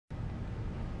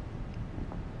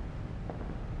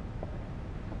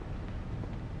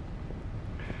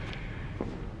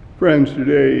Friends,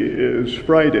 today is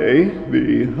Friday,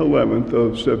 the 11th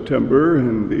of September,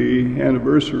 and the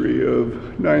anniversary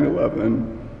of 9/11.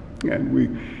 And we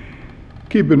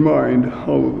keep in mind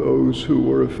all of those who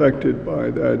were affected by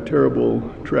that terrible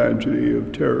tragedy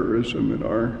of terrorism in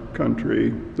our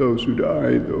country, those who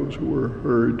died, those who were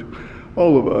hurt,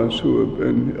 all of us who have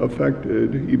been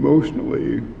affected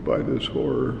emotionally by this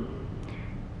horror.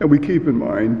 And we keep in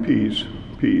mind peace,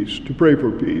 to pray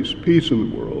for peace in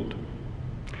the world.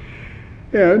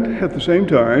 And at the same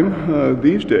time,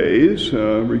 these days,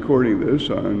 recording this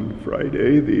on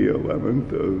Friday, the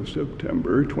 11th of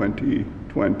September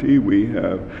 2020, we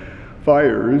have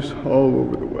fires all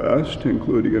over the West,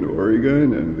 including in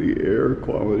Oregon, and the air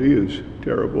quality is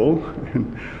terrible.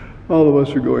 And all of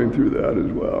us are going through that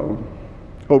as well.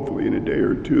 Hopefully in a day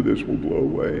or two this will blow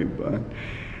away, but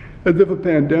as if a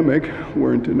pandemic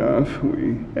weren't enough,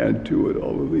 we add to it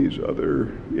all of these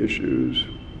other issues.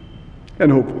 And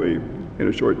hopefully, in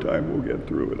a short time, we'll get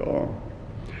through it all.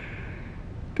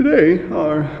 Today,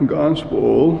 our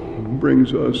gospel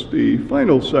brings us the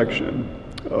final section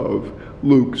of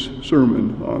Luke's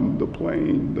Sermon on the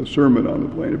Plain,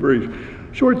 a very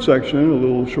short section, a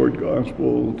little short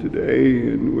gospel today,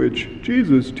 in which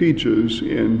Jesus teaches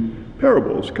in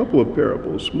parables, a couple of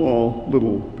parables, small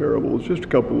little parables, just a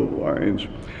couple of lines,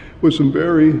 with some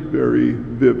very, very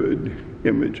vivid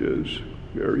images.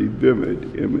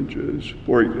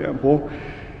 For example,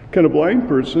 can a blind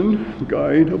person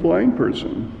guide a blind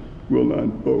person? Will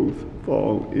not both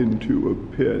fall into a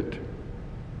pit?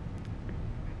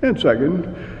 And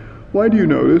second, why do you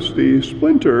notice the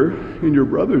splinter in your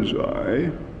brother's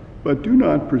eye, but do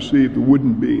not perceive the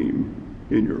wooden beam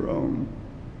in your own?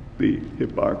 The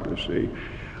hypocrisy.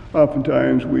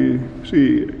 Oftentimes we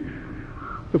see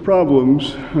the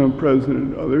problems present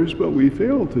in others, but we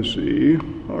fail to see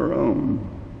our own.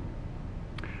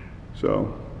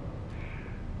 So,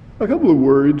 a couple of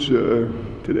words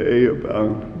today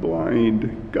about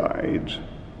blind guides,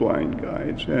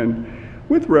 and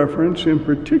with reference in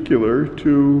particular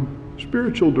to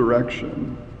spiritual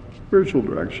direction.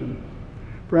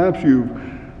 Perhaps you've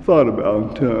thought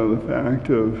about the fact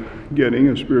of getting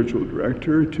a spiritual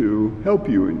director to help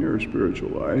you in your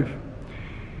spiritual life.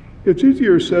 It's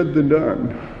easier said than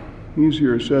done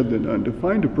to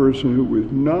find a person who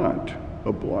is not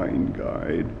a blind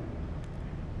guide.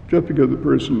 Just because the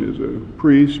person is a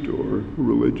priest or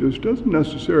religious doesn't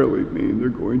necessarily mean they're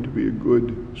going to be a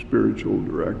good spiritual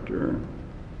director.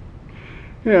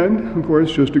 And, of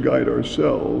course, just to guide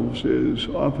ourselves is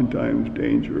oftentimes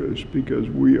dangerous because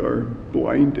we are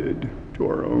blinded to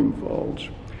our own faults.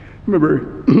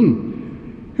 Remember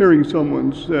hearing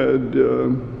someone said,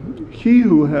 he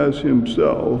who has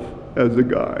himself as a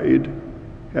guide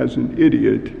has an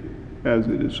idiot as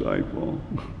a disciple.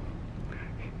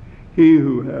 He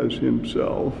who has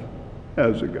himself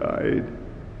as a guide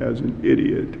has an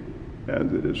idiot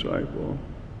as a disciple.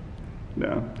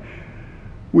 Now,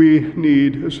 we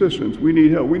need assistance. We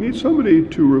need help. We need somebody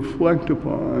to reflect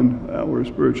upon our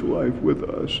spiritual life with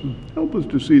us and help us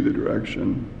to see the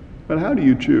direction. But how do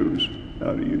you choose?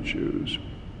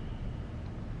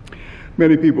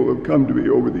 Many people have come to me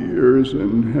over the years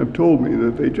and have told me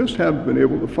that they just haven't been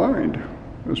able to find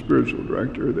a spiritual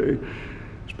director. They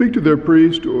speak to their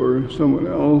priest or someone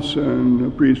else, and the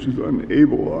priest is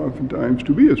unable oftentimes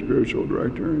to be a spiritual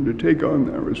director and to take on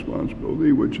that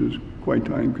responsibility, which is quite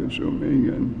time-consuming,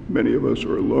 and many of us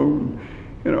are alone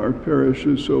in our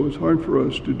parishes, so it's hard for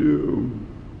us to do.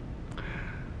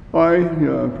 I,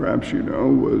 perhaps you know,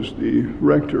 was the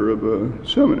rector of a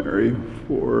seminary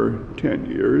for 10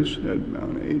 years at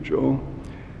Mount Angel.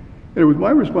 And it was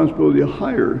my responsibility to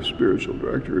hire spiritual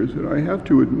directors, and I have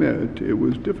to admit it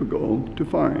was difficult to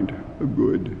find a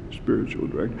good spiritual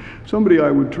director. Somebody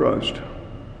I would trust,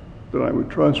 that I would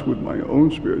trust with my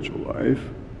own spiritual life,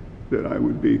 that I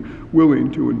would be willing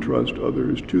to entrust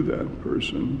others to that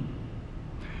person.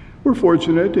 We're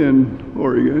fortunate in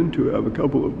Oregon to have a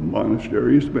couple of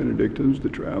monasteries, the Benedictines, the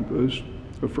Trappists,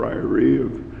 a friary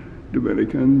of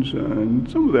Dominicans, and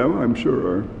some of them, I'm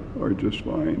sure, are just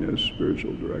fine as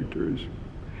spiritual directors.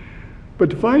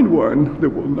 But to find one that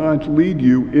will not lead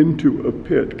you into a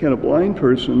pit, can a blind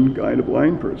person guide a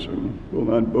blind person? Will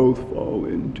not both fall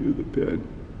into the pit?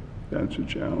 That's a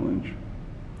challenge.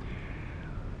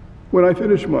 When I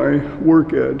finished my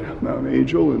work at Mount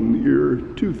Angel in the year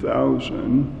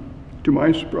 2000, to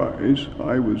my surprise,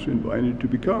 I was invited to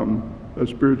become a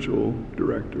spiritual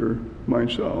director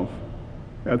myself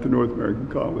at the North American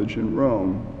College in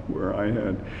Rome, where I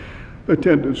had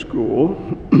attended school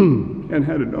and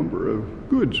had a number of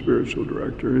good spiritual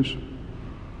directors.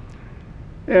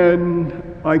 And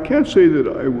I can't say that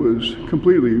I was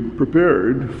completely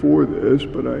prepared for this,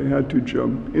 but I had to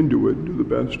jump into it to the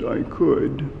best I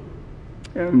could.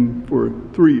 And for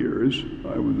 3 years,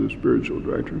 I was a spiritual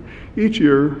director. Each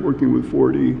year, working with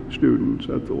 40 students.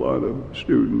 That's a lot of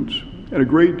students. And a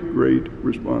great, great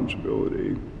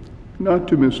responsibility. Not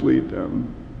to mislead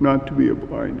them, not to be a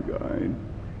blind guide,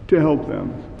 to help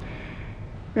them.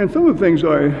 And some of the things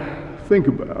I think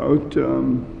about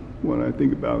when I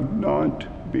think about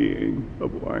not being a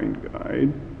blind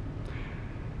guide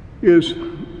is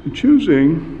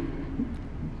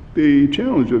the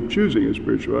challenge of choosing a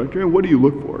spiritual director. And what do you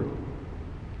look for?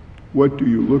 What do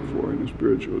you look for in a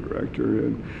spiritual director?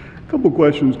 And a couple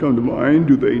questions come to mind.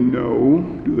 Do they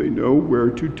know where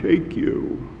to take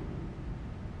you?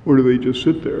 Or do they just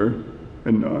sit there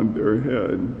and nod their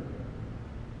head?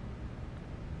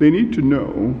 They need to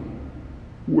know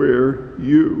where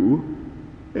you,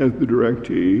 as the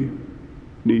directee,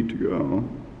 need to go.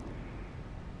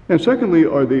 And secondly,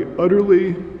 are they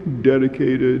utterly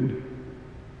dedicated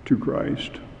to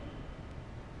Christ?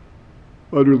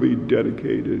 Utterly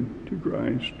dedicated to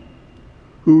Christ.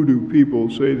 Who do people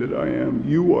say that I am?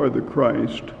 You are the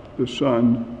Christ, the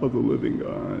Son of the living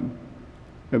God.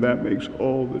 And that makes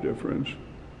all the difference.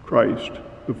 Christ,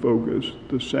 the focus,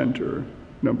 the center,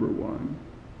 number one.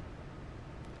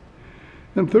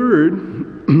 And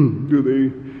third, do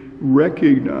they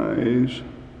recognize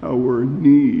our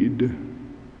need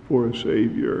for a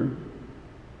Savior?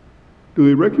 Do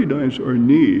they recognize our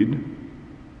need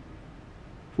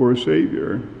for a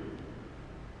Savior?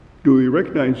 Do we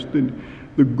recognize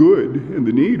the good and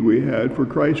the need we had for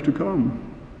Christ to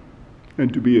come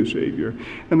and to be a Savior?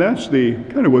 And that's the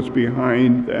kind of what's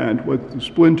behind that, what the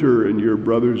splinter in your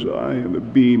brother's eye and the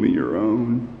beam in your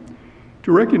own.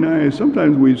 To recognize,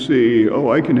 sometimes we see, oh,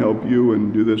 I can help you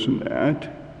and do this and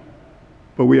that,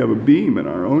 but we have a beam in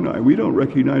our own eye. We don't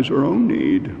recognize our own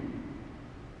need,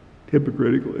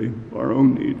 hypocritically, our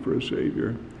own need for a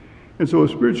Savior. And so a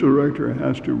spiritual director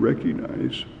has to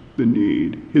recognize the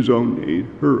need, his own need,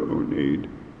 her own need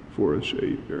for a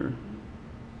Savior.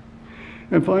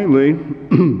 And finally,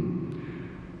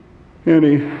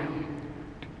 any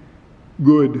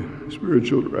good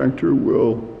spiritual director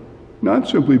will not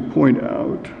simply point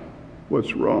out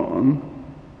what's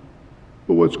wrong,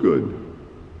 but what's good.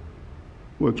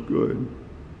 What's good.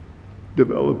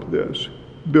 Develop this.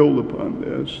 Build upon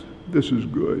this. This is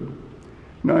good.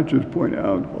 Not just point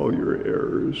out all your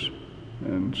errors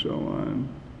and so on.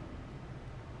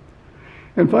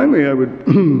 And finally, I would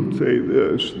say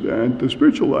this, that the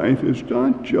spiritual life is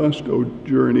not just a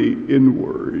journey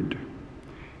inward.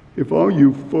 If all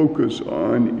you focus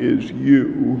on is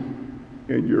you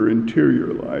and your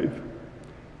interior life,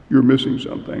 you're missing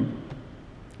something.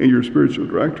 And your spiritual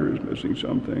director is missing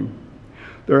something.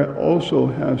 There also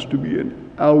has to be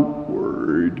an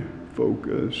outward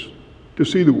focus to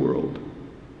see the world,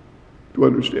 to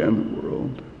understand the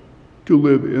world, to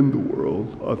live in the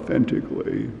world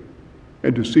authentically,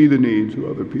 and to see the needs of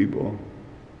other people.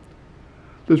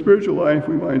 The spiritual life,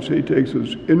 we might say, takes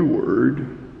us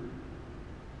inward,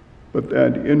 but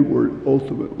that inward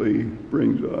ultimately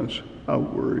brings us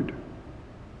outward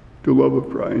to love of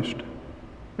Christ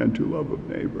and to love of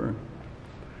neighbor.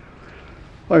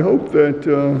 I hope that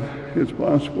it's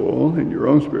possible in your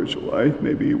own spiritual life,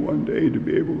 maybe one day, to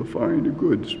be able to find a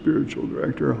good spiritual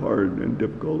director, hard and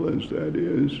difficult as that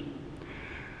is.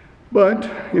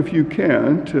 But if you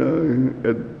can't,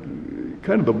 at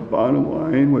kind of the bottom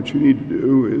line, what you need to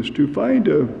do is to find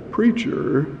a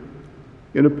preacher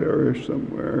in a parish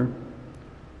somewhere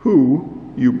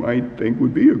who you might think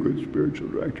would be a good spiritual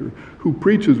director, who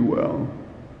preaches well,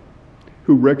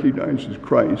 who recognizes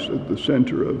Christ at the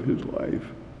center of his life,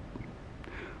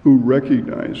 who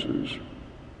recognizes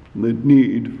the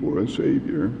need for a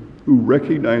Savior, who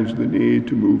recognizes the need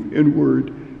to move inward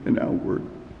and outward,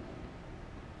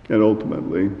 and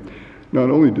ultimately, not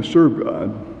only to serve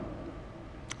God,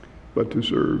 but to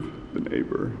serve the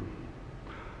neighbor.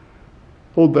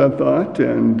 Hold that thought,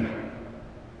 and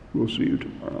we'll see you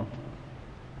tomorrow.